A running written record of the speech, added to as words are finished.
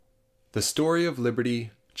The Story of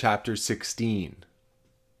Liberty, Chapter 16.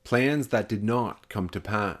 Plans that did not come to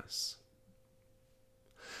pass.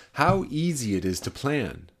 How easy it is to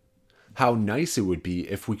plan. How nice it would be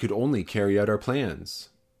if we could only carry out our plans.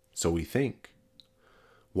 So we think.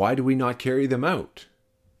 Why do we not carry them out?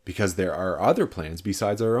 Because there are other plans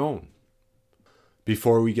besides our own.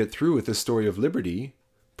 Before we get through with the story of liberty,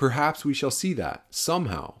 perhaps we shall see that,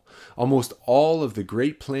 somehow, almost all of the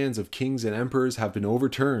great plans of kings and emperors have been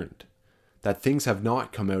overturned, that things have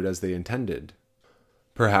not come out as they intended.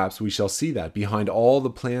 Perhaps we shall see that behind all the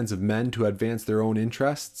plans of men to advance their own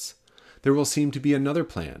interests, there will seem to be another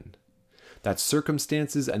plan, that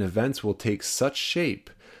circumstances and events will take such shape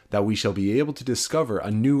that we shall be able to discover a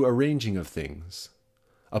new arranging of things,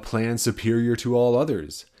 a plan superior to all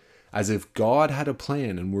others, as if God had a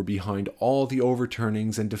plan and were behind all the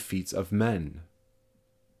overturnings and defeats of men.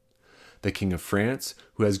 The King of France,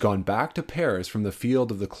 who has gone back to Paris from the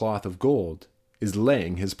field of the cloth of gold, is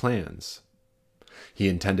laying his plans. He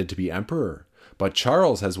intended to be emperor, but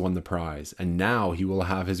Charles has won the prize, and now he will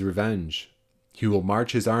have his revenge. He will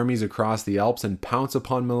march his armies across the Alps and pounce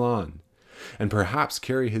upon Milan, and perhaps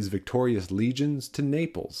carry his victorious legions to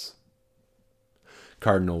Naples.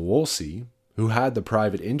 Cardinal Wolsey, who had the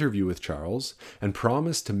private interview with Charles and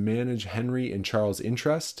promised to manage Henry in Charles'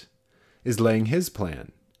 interest, is laying his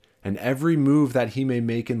plan, and every move that he may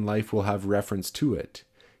make in life will have reference to it.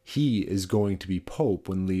 He is going to be Pope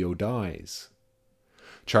when Leo dies.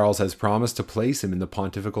 Charles has promised to place him in the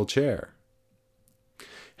pontifical chair.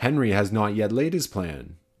 Henry has not yet laid his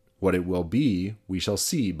plan. What it will be, we shall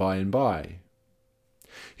see by and by.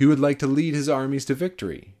 He would like to lead his armies to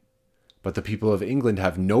victory, but the people of England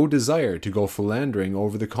have no desire to go philandering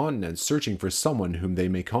over the continent searching for someone whom they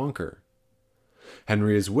may conquer.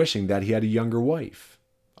 Henry is wishing that he had a younger wife,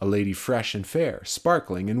 a lady fresh and fair,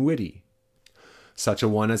 sparkling and witty. Such a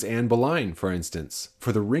one as Anne Boleyn, for instance,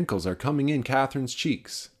 for the wrinkles are coming in Catherine's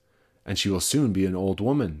cheeks, and she will soon be an old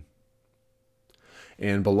woman.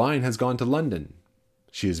 Anne Boleyn has gone to London.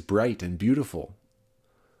 She is bright and beautiful.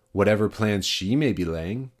 Whatever plans she may be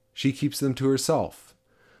laying, she keeps them to herself,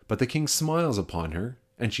 but the king smiles upon her,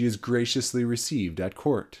 and she is graciously received at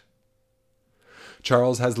court.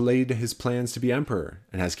 Charles has laid his plans to be emperor,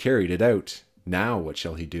 and has carried it out. Now what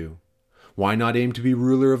shall he do? Why not aim to be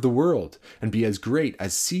ruler of the world, and be as great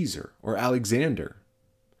as Caesar or Alexander?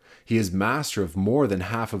 He is master of more than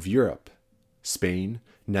half of Europe, Spain,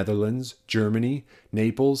 Netherlands, Germany,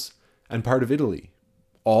 Naples, and part of Italy.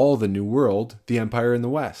 All the New World, the empire in the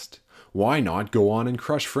West. Why not go on and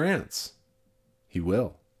crush France? He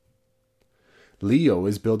will. Leo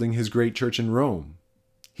is building his great church in Rome.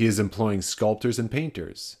 He is employing sculptors and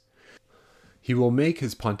painters. He will make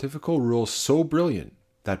his pontifical rule so brilliant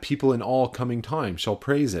that people in all coming time shall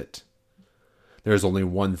praise it. There is only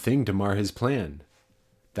one thing to mar his plan.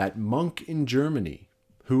 That monk in Germany,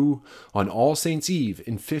 who, on All Saints' Eve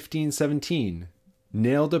in 1517,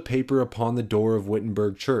 nailed a paper upon the door of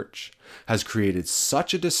Wittenberg Church, has created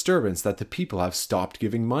such a disturbance that the people have stopped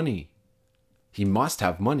giving money. He must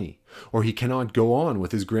have money, or he cannot go on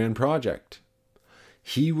with his grand project.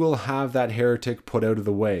 He will have that heretic put out of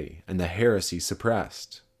the way, and the heresy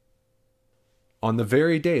suppressed. On the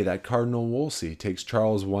very day that Cardinal Wolsey takes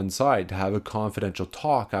Charles one side to have a confidential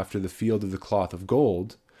talk after the field of the cloth of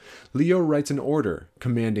gold, Leo writes an order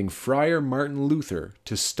commanding Friar Martin Luther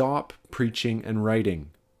to stop preaching and writing.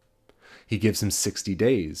 He gives him 60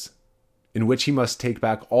 days, in which he must take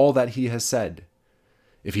back all that he has said.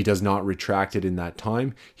 If he does not retract it in that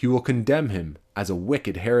time, he will condemn him as a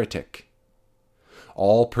wicked heretic.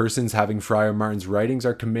 All persons having Friar Martin's writings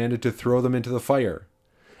are commanded to throw them into the fire,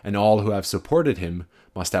 and all who have supported him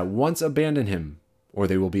must at once abandon him, or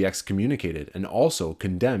they will be excommunicated and also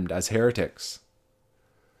condemned as heretics.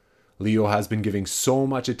 Leo has been giving so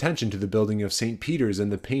much attention to the building of St. Peter's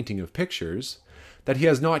and the painting of pictures that he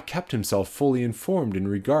has not kept himself fully informed in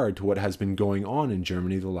regard to what has been going on in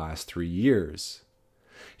Germany the last 3 years.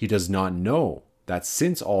 He does not know that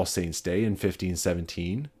since All Saints' Day in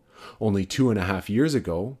 1517, only 2.5 years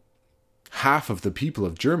ago, half of the people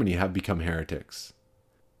of Germany have become heretics.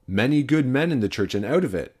 Many good men in the church and out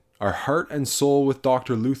of it are heart and soul with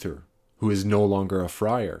Dr. Luther, who is no longer a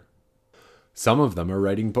friar. Some of them are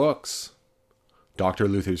writing books. Dr.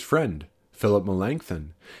 Luther's friend, Philip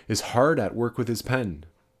Melanchthon, is hard at work with his pen.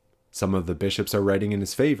 Some of the bishops are writing in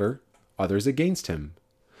his favor, others against him.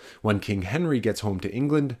 When King Henry gets home to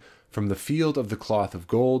England from the field of the cloth of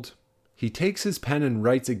gold, he takes his pen and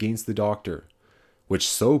writes against the doctor, which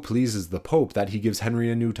so pleases the Pope that he gives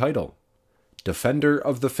Henry a new title, Defender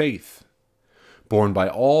of the Faith, borne by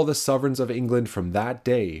all the sovereigns of England from that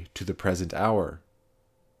day to the present hour.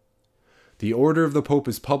 The order of the Pope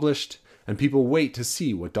is published, and people wait to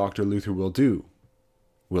see what Dr. Luther will do.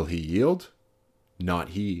 Will he yield? Not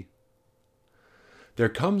he. There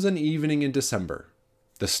comes an evening in December.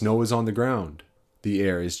 The snow is on the ground. The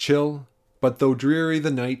air is chill, but though dreary the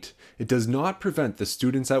night, it does not prevent the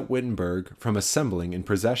students at Wittenberg from assembling in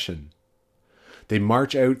procession. They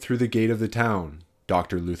march out through the gate of the town.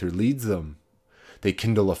 Dr. Luther leads them. They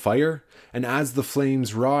kindle a fire, and as the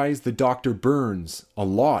flames rise, the doctor burns a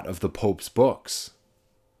lot of the Pope's books.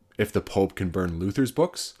 If the Pope can burn Luther's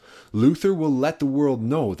books, Luther will let the world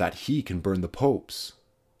know that he can burn the Pope's.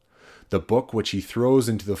 The book which he throws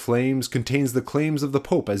into the flames contains the claims of the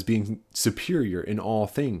Pope as being superior in all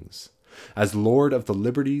things, as Lord of the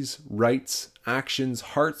liberties, rights, actions,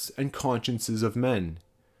 hearts, and consciences of men.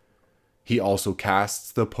 He also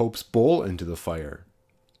casts the Pope's bull into the fire.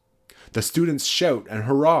 The students shout and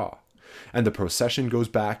hurrah, and the procession goes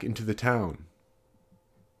back into the town.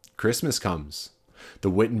 Christmas comes. The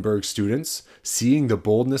Wittenberg students, seeing the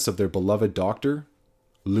boldness of their beloved doctor,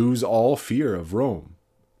 lose all fear of Rome.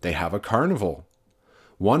 They have a carnival.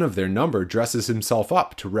 One of their number dresses himself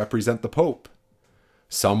up to represent the Pope.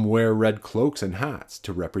 Some wear red cloaks and hats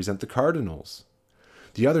to represent the cardinals.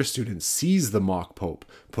 The other students seize the mock Pope,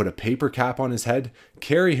 put a paper cap on his head,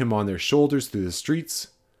 carry him on their shoulders through the streets,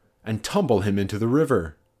 and tumble him into the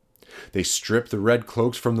river. They strip the red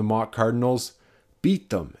cloaks from the mock cardinals,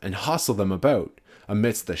 beat them, and hustle them about,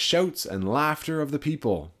 amidst the shouts and laughter of the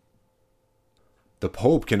people. The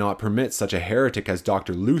Pope cannot permit such a heretic as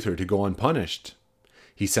Dr. Luther to go unpunished.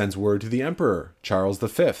 He sends word to the Emperor, Charles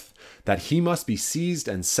V, that he must be seized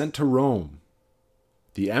and sent to Rome.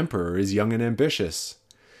 The Emperor is young and ambitious.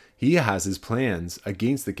 He has his plans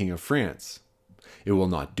against the King of France. It will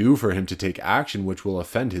not do for him to take action which will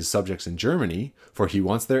offend his subjects in Germany, for he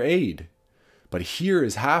wants their aid. But here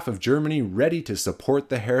is half of Germany ready to support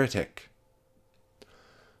the heretic.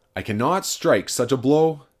 I cannot strike such a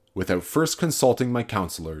blow without first consulting my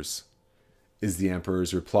counselors, is the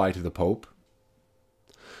Emperor's reply to the Pope.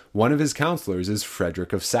 One of his counselors is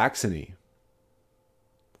Frederick of Saxony.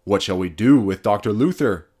 What shall we do with Dr.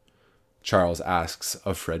 Luther? Charles asks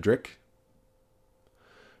of Frederick.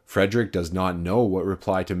 Frederick does not know what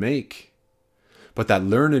reply to make. But that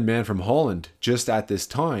learned man from Holland, just at this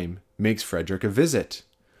time, makes Frederick a visit,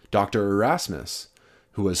 Dr. Erasmus,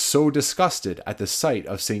 who was so disgusted at the sight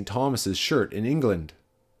of St. Thomas's shirt in England.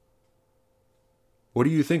 What do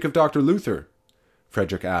you think of Dr. Luther?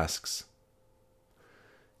 Frederick asks.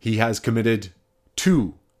 He has committed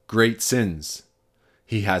 2 great sins.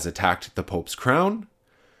 He has attacked the Pope's crown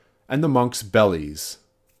and the monks' bellies,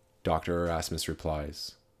 Dr. Erasmus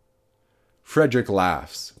replies. Frederick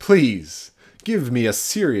laughs. Please, give me a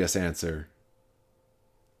serious answer.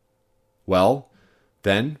 Well,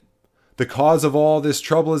 then, the cause of all this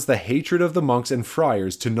trouble is the hatred of the monks and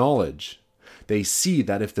friars to knowledge. They see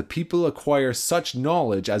that if the people acquire such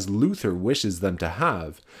knowledge as Luther wishes them to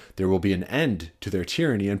have, there will be an end to their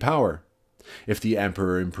tyranny and power. If the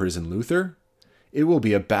emperor imprison Luther, it will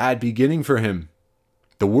be a bad beginning for him.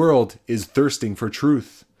 The world is thirsting for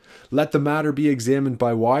truth. Let the matter be examined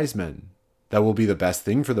by wise men. That will be the best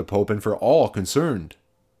thing for the Pope and for all concerned.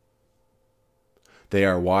 They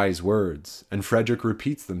are wise words, and Frederick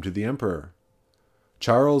repeats them to the emperor.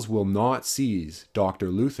 Charles will not seize Dr.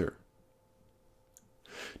 Luther.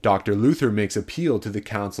 Dr. Luther makes appeal to the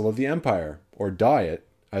Council of the Empire, or Diet,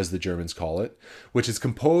 as the Germans call it, which is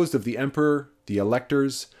composed of the emperor, the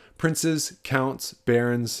electors, princes, counts,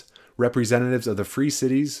 barons, representatives of the free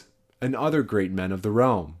cities, and other great men of the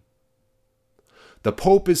realm. The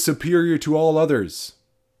Pope is superior to all others,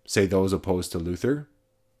 say those opposed to Luther.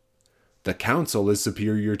 The Council is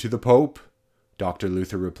superior to the Pope, Dr.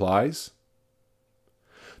 Luther replies.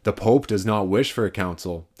 The Pope does not wish for a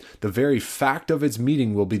council. The very fact of its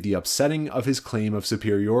meeting will be the upsetting of his claim of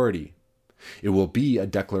superiority. It will be a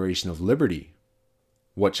declaration of liberty.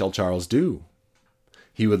 What shall Charles do?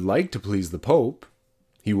 He would like to please the Pope.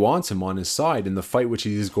 He wants him on his side in the fight which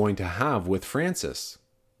he is going to have with Francis.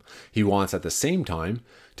 He wants at the same time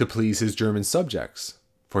to please his German subjects,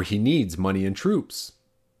 for he needs money and troops.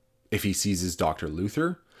 If he seizes Dr.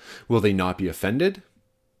 Luther, will they not be offended?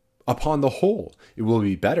 Upon the whole, it will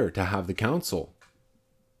be better to have the council.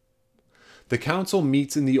 The council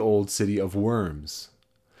meets in the old city of Worms.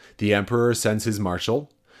 The emperor sends his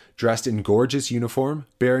marshal, dressed in gorgeous uniform,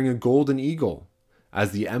 bearing a golden eagle,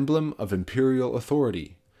 as the emblem of imperial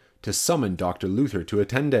authority, to summon Dr. Luther to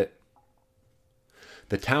attend it.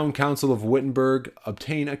 The town council of Wittenberg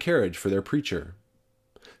obtain a carriage for their preacher.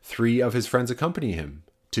 3 of his friends accompany him,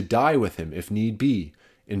 to die with him if need be,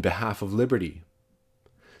 in behalf of liberty.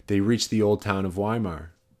 They reach the old town of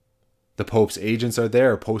Weimar. The Pope's agents are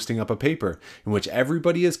there posting up a paper in which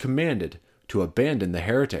everybody is commanded to abandon the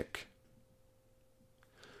heretic.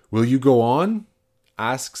 "Will you go on?"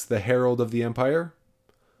 asks the herald of the empire.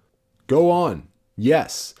 "Go on,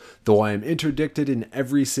 yes, though I am interdicted in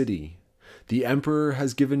every city. The emperor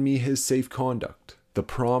has given me his safe conduct, the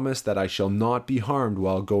promise that I shall not be harmed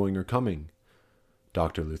while going or coming,"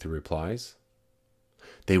 Dr. Luther replies.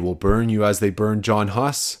 "They will burn you as they burned John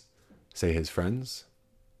Huss," say his friends.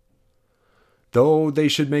 "Though they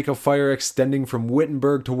should make a fire extending from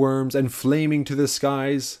Wittenberg to Worms and flaming to the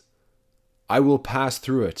skies, I will pass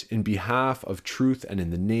through it in behalf of truth and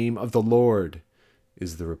in the name of the Lord,"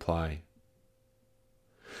 is the reply.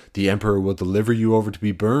 "The emperor will deliver you over to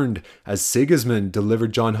be burned, as Sigismund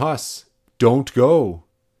delivered John Huss. Don't go,"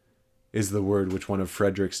 is the word which one of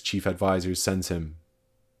Frederick's chief advisors sends him.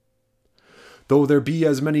 "Though there be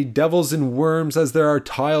as many devils in Worms as there are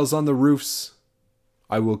tiles on the roofs,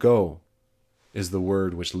 I will go," is the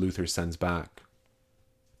word which Luther sends back.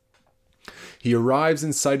 He arrives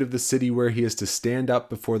in sight of the city where he is to stand up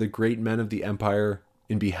before the great men of the empire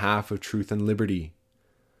in behalf of truth and liberty.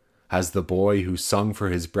 Has the boy who sung for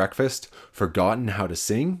his breakfast forgotten how to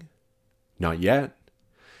sing? Not yet.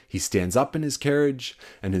 He stands up in his carriage,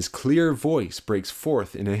 and his clear voice breaks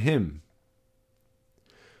forth in a hymn.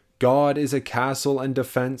 "God is a castle and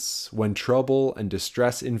defense when trouble and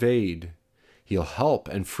distress invade. He'll help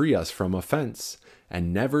and free us from offense,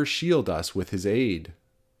 and never shield us with his aid."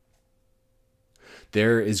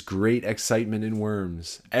 There is great excitement in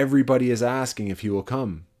Worms. Everybody is asking if he will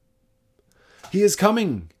come. "He is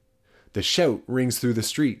coming!" The shout rings through the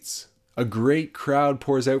streets. A great crowd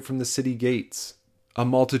pours out from the city gates, a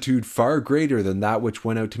multitude far greater than that which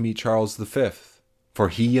went out to meet Charles V. For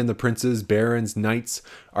he and the princes, barons, knights,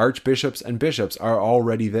 archbishops, and bishops are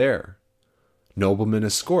already there. Noblemen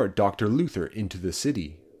escort Dr. Luther into the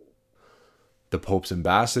city. The Pope's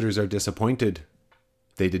ambassadors are disappointed.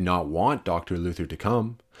 They did not want Dr. Luther to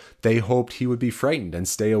come. They hoped he would be frightened and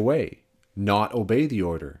stay away, not obey the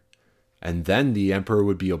order, and then the emperor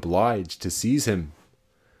would be obliged to seize him.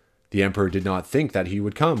 The emperor did not think that he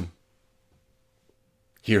would come.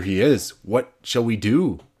 "Here he is. What shall we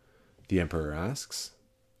do?" the emperor asks.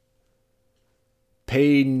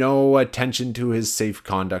 "Pay no attention to his safe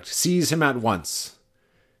conduct. Seize him at once,"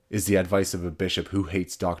 is the advice of a bishop who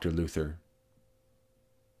hates Dr. Luther.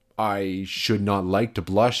 "I should not like to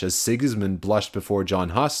blush as Sigismund blushed before John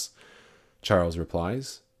Huss," Charles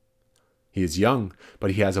replies. He is young,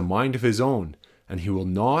 but he has a mind of his own, and he will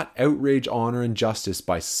not outrage honor and justice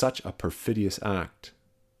by such a perfidious act.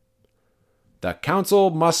 "The council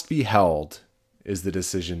must be held," is the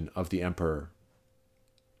decision of the emperor.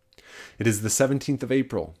 It is the 17th of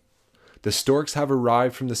April. The storks have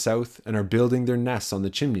arrived from the south and are building their nests on the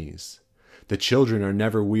chimneys. The children are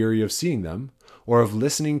never weary of seeing them, or of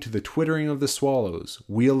listening to the twittering of the swallows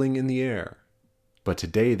wheeling in the air. But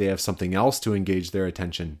today they have something else to engage their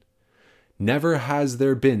attention. Never has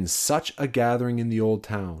there been such a gathering in the old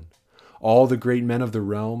town. All the great men of the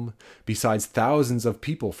realm, besides thousands of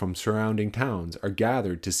people from surrounding towns, are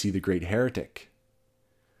gathered to see the great heretic.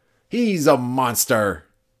 "He's a monster,"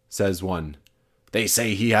 says one. "They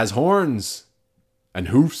say he has horns, and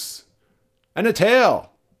hoofs, and a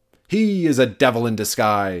tail. He is a devil in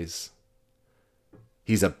disguise."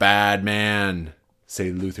 "He's a bad man,"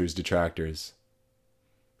 say Luther's detractors.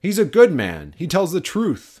 "He's a good man. He tells the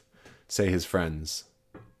truth," say his friends.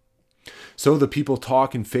 So the people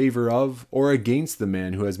talk in favor of or against the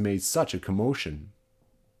man who has made such a commotion.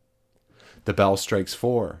 The bell strikes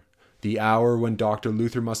 4, the hour when Dr.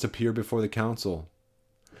 Luther must appear before the council.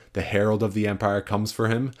 The herald of the empire comes for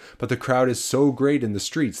him, but the crowd is so great in the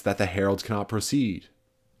streets that the herald cannot proceed.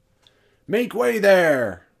 "Make way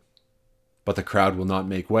there!" But the crowd will not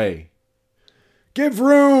make way. "Give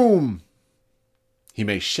room!" He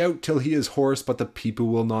may shout till he is hoarse, but the people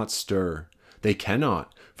will not stir. They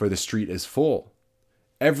cannot, for the street is full.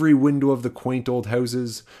 Every window of the quaint old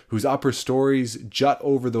houses, whose upper stories jut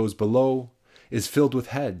over those below, is filled with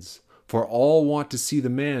heads, for all want to see the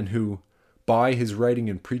man who, by his writing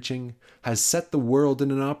and preaching, has set the world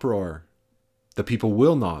in an uproar. The people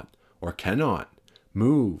will not, or cannot,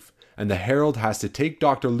 move, and the herald has to take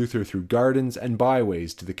Dr. Luther through gardens and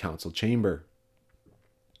byways to the council chamber.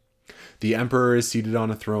 The emperor is seated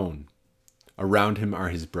on a throne. Around him are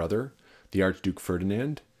his brother, the Archduke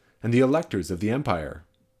Ferdinand, and the electors of the empire.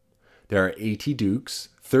 There are 80 dukes,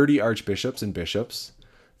 30 archbishops and bishops,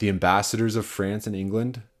 the ambassadors of France and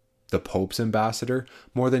England, the Pope's ambassador,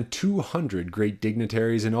 more than 200 great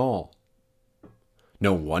dignitaries in all.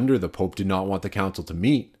 No wonder the Pope did not want the council to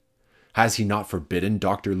meet. Has he not forbidden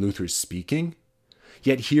Dr. Luther's speaking?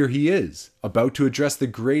 Yet here he is, about to address the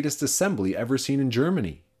greatest assembly ever seen in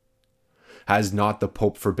Germany. Has not the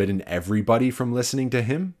Pope forbidden everybody from listening to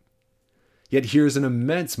him? Yet here is an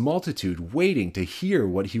immense multitude waiting to hear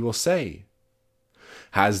what he will say.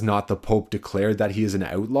 Has not the Pope declared that he is an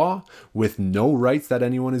outlaw, with no rights that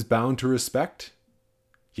anyone is bound to respect?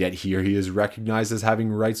 Yet here he is recognized as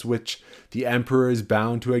having rights which the Emperor is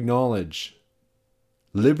bound to acknowledge.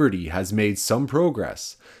 Liberty has made some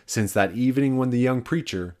progress since that evening when the young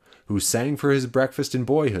preacher, who sang for his breakfast in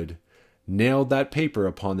boyhood, nailed that paper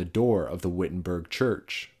upon the door of the Wittenberg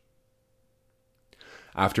church.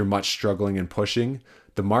 After much struggling and pushing,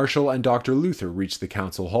 the Marshal and Dr. Luther reached the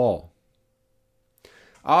council hall.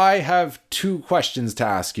 "I have 2 questions to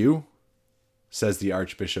ask you," says the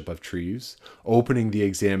Archbishop of Treves, opening the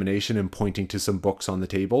examination and pointing to some books on the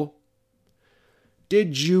table.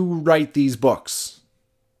 "Did you write these books?"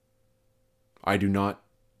 "I do not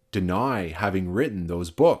deny having written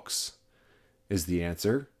those books," is the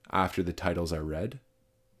answer after the titles are read.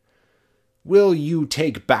 "Will you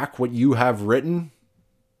take back what you have written?"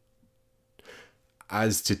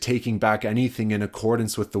 "As to taking back anything in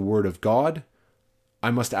accordance with the word of God,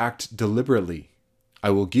 I must act deliberately.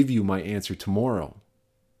 I will give you my answer tomorrow."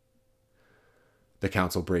 The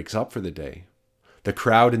council breaks up for the day. The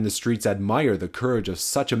crowd in the streets admire the courage of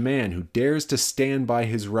such a man who dares to stand by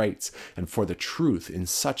his rights and for the truth in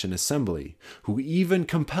such an assembly, who even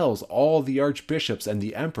compels all the archbishops and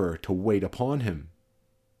the emperor to wait upon him.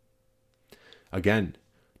 Again,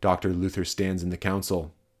 Dr. Luther stands in the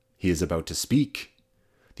council. He is about to speak.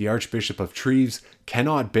 The Archbishop of Treves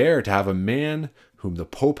cannot bear to have a man whom the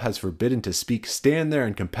Pope has forbidden to speak stand there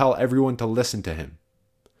and compel everyone to listen to him.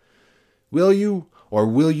 "Will you or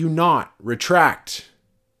will you not retract?"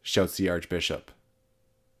 shouts the Archbishop.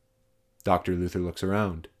 Dr. Luther looks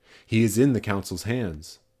around. He is in the council's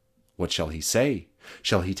hands. What shall he say?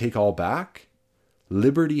 Shall he take all back?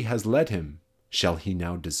 Liberty has led him. Shall he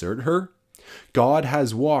now desert her? God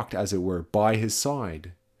has walked, as it were, by his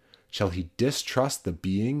side. Shall he distrust the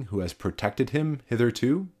being who has protected him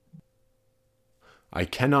hitherto? "I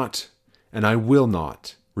cannot, and I will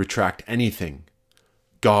not, retract anything.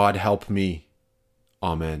 God help me.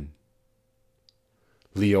 Amen."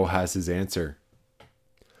 Leo has his answer.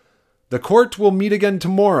 "The court will meet again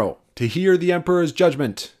tomorrow to hear the emperor's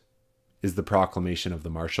judgment," is the proclamation of the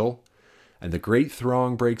marshal, and the great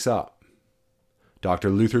throng breaks up. Dr.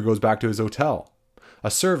 Luther goes back to his hotel. A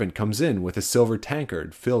servant comes in with a silver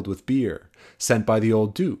tankard filled with beer, sent by the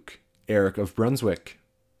old Duke, Eric of Brunswick.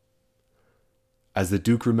 "As the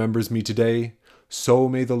Duke remembers me today, so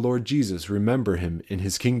may the Lord Jesus remember him in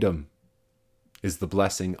his kingdom," is the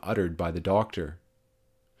blessing uttered by the doctor.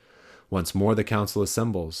 Once more the council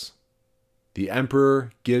assembles. The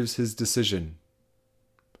emperor gives his decision.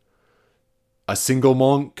 "A single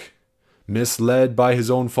monk, misled by his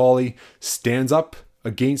own folly, stands up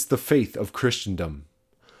against the faith of Christendom.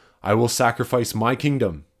 I will sacrifice my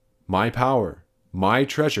kingdom, my power, my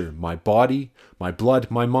treasure, my body, my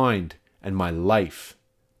blood, my mind, and my life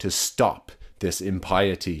to stop this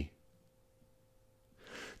impiety."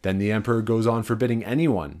 Then the emperor goes on forbidding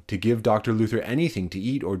anyone to give Dr. Luther anything to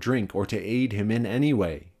eat or drink or to aid him in any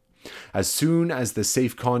way. As soon as the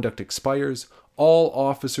safe conduct expires, all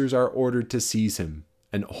officers are ordered to seize him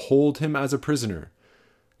and hold him as a prisoner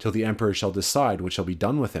till the emperor shall decide what shall be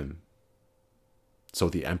done with him. So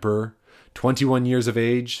the emperor, 21 years of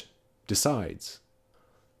age, decides.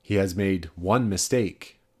 He has made one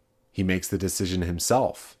mistake. He makes the decision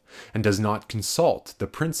himself and does not consult the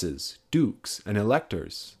princes, dukes, and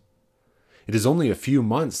electors. It is only a few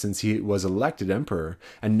months since he was elected emperor,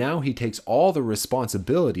 and now he takes all the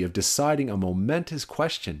responsibility of deciding a momentous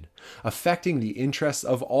question, affecting the interests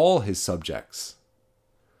of all his subjects.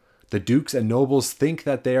 The dukes and nobles think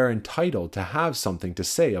that they are entitled to have something to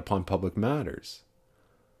say upon public matters.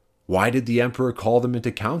 Why did the emperor call them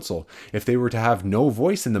into council if they were to have no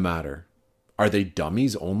voice in the matter? Are they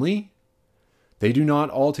dummies only? They do not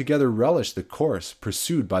altogether relish the course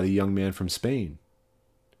pursued by the young man from Spain.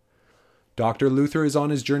 Dr. Luther is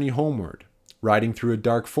on his journey homeward, riding through a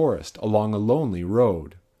dark forest along a lonely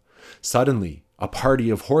road. Suddenly, a party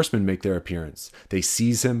of horsemen make their appearance. They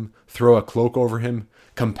seize him, throw a cloak over him,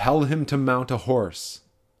 compel him to mount a horse.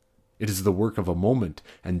 It is the work of a moment,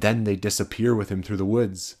 and then they disappear with him through the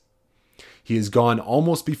woods. He is gone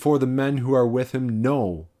almost before the men who are with him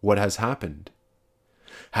know what has happened.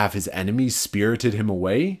 Have his enemies spirited him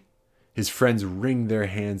away? His friends wring their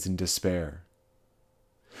hands in despair.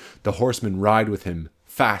 The horsemen ride with him,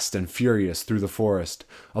 fast and furious, through the forest,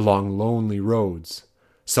 along lonely roads.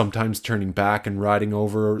 sometimes turning back and riding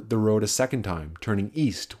over the road a second time, turning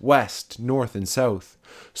east, west, north, and south,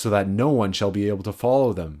 so that no one shall be able to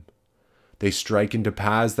follow them. They strike into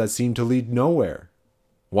paths that seem to lead nowhere.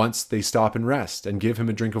 Once they stop and rest and give him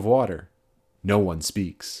a drink of water. No one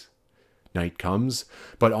speaks. Night comes,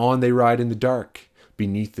 but on they ride in the dark,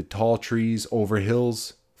 beneath the tall trees, over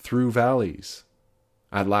hills, through valleys.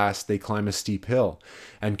 At last they climb a steep hill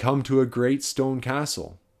and come to a great stone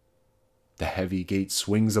castle. The heavy gate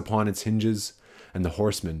swings upon its hinges, and the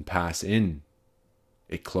horsemen pass in.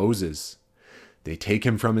 It closes. They take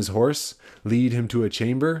him from his horse, lead him to a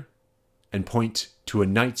chamber, and point to a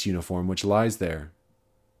knight's uniform which lies there.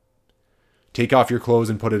 "Take off your clothes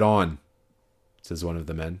and put it on," says one of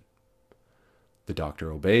the men. The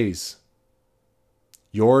doctor obeys.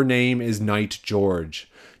 "Your name is Knight George.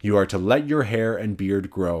 You are to let your hair and beard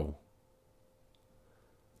grow."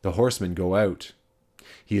 The horsemen go out.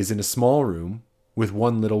 He is in a small room with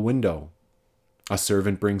one little window. A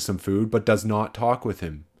servant brings some food, but does not talk with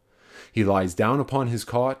him. He lies down upon his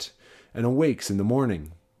cot and awakes in the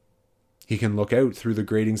morning. He can look out through the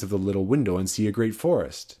gratings of the little window and see a great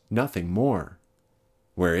forest, nothing more.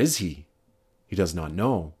 Where is he? He does not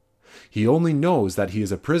know. He only knows that he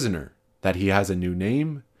is a prisoner, that he has a new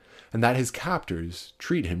name, and that his captors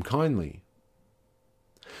treat him kindly.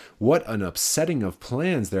 What an upsetting of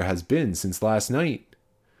plans there has been since last night!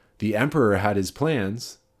 The emperor had his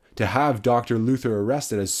plans to have Dr. Luther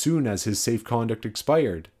arrested as soon as his safe conduct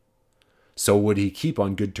expired. So would he keep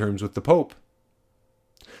on good terms with the Pope.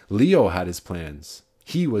 Leo had his plans.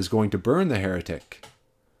 He was going to burn the heretic.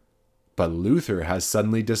 But Luther has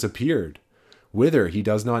suddenly disappeared. Whither, he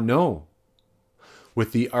does not know.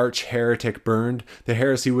 With the arch-heretic burned, the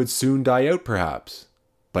heresy would soon die out perhaps.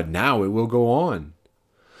 But now it will go on.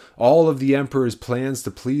 All of the emperor's plans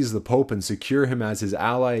to please the Pope and secure him as his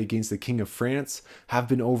ally against the King of France have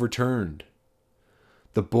been overturned.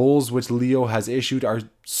 The bulls which Leo has issued are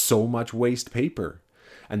so much waste paper,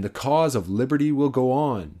 and the cause of liberty will go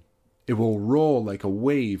on. It will roll like a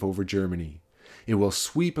wave over Germany. It will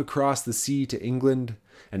sweep across the sea to England,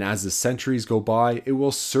 and as the centuries go by, it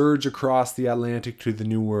will surge across the Atlantic to the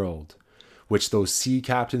New World, which those sea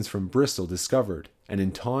captains from Bristol discovered, and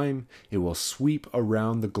in time it will sweep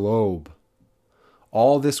around the globe.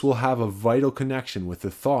 All this will have a vital connection with the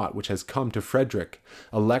thought which has come to Frederick,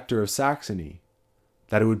 Elector of Saxony,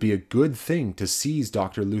 that it would be a good thing to seize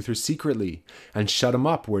Dr. Luther secretly and shut him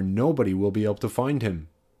up where nobody will be able to find him.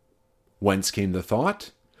 Whence came the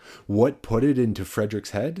thought? What put it into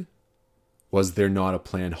Frederick's head? Was there not a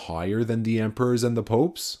plan higher than the emperors and the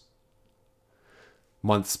popes?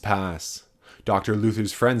 Months pass. Dr.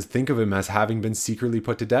 Luther's friends think of him as having been secretly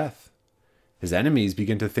put to death. His enemies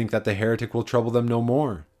begin to think that the heretic will trouble them no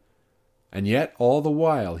more. And yet, all the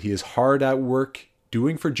while, he is hard at work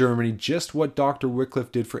doing for Germany just what Dr.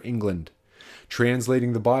 Wycliffe did for England,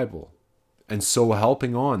 translating the Bible, and so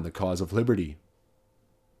helping on the cause of liberty.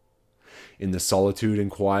 In the solitude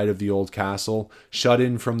and quiet of the old castle, shut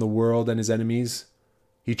in from the world and his enemies,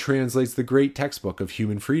 he translates the great textbook of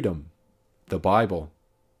human freedom, the Bible.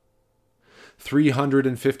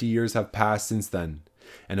 350 years have passed since then,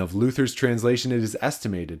 and of Luther's translation it is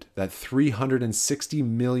estimated that 360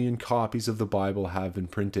 million copies of the Bible have been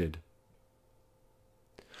printed.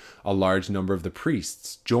 A large number of the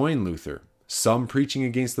priests join Luther, some preaching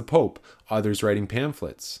against the Pope, others writing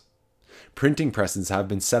pamphlets. Printing presses have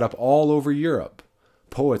been set up all over Europe.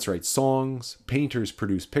 Poets write songs, painters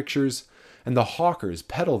produce pictures, and the hawkers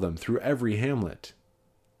peddle them through every hamlet.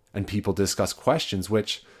 And people discuss questions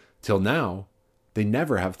which, till now, they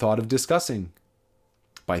never have thought of discussing.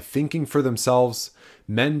 By thinking for themselves,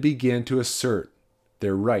 men began to assert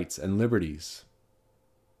their rights and liberties.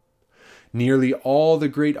 Nearly all the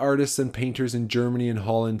great artists and painters in Germany and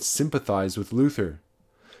Holland sympathized with Luther,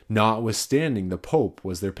 notwithstanding the Pope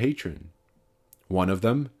was their patron. One of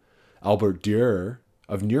them, Albert Dürer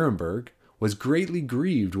of Nuremberg, was greatly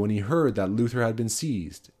grieved when he heard that Luther had been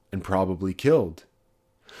seized and probably killed.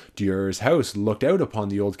 Dürer's house looked out upon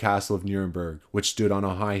the old castle of Nuremberg, which stood on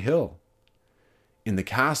a high hill. In the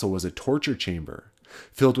castle was a torture chamber,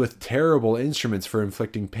 filled with terrible instruments for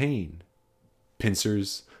inflicting pain.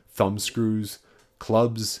 Pincers, thumbscrews,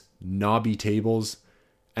 clubs, knobby tables,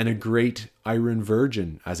 and a great iron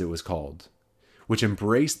virgin, as it was called, which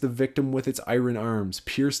embraced the victim with its iron arms,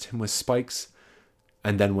 pierced him with spikes,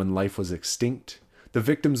 and then when life was extinct, the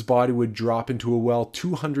victim's body would drop into a well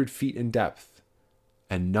 200 feet in depth,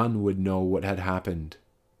 and none would know what had happened.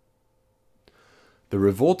 The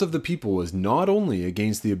revolt of the people was not only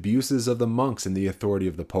against the abuses of the monks and the authority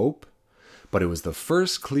of the Pope, but it was the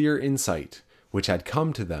first clear insight which had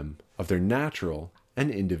come to them of their natural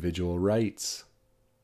and individual rights.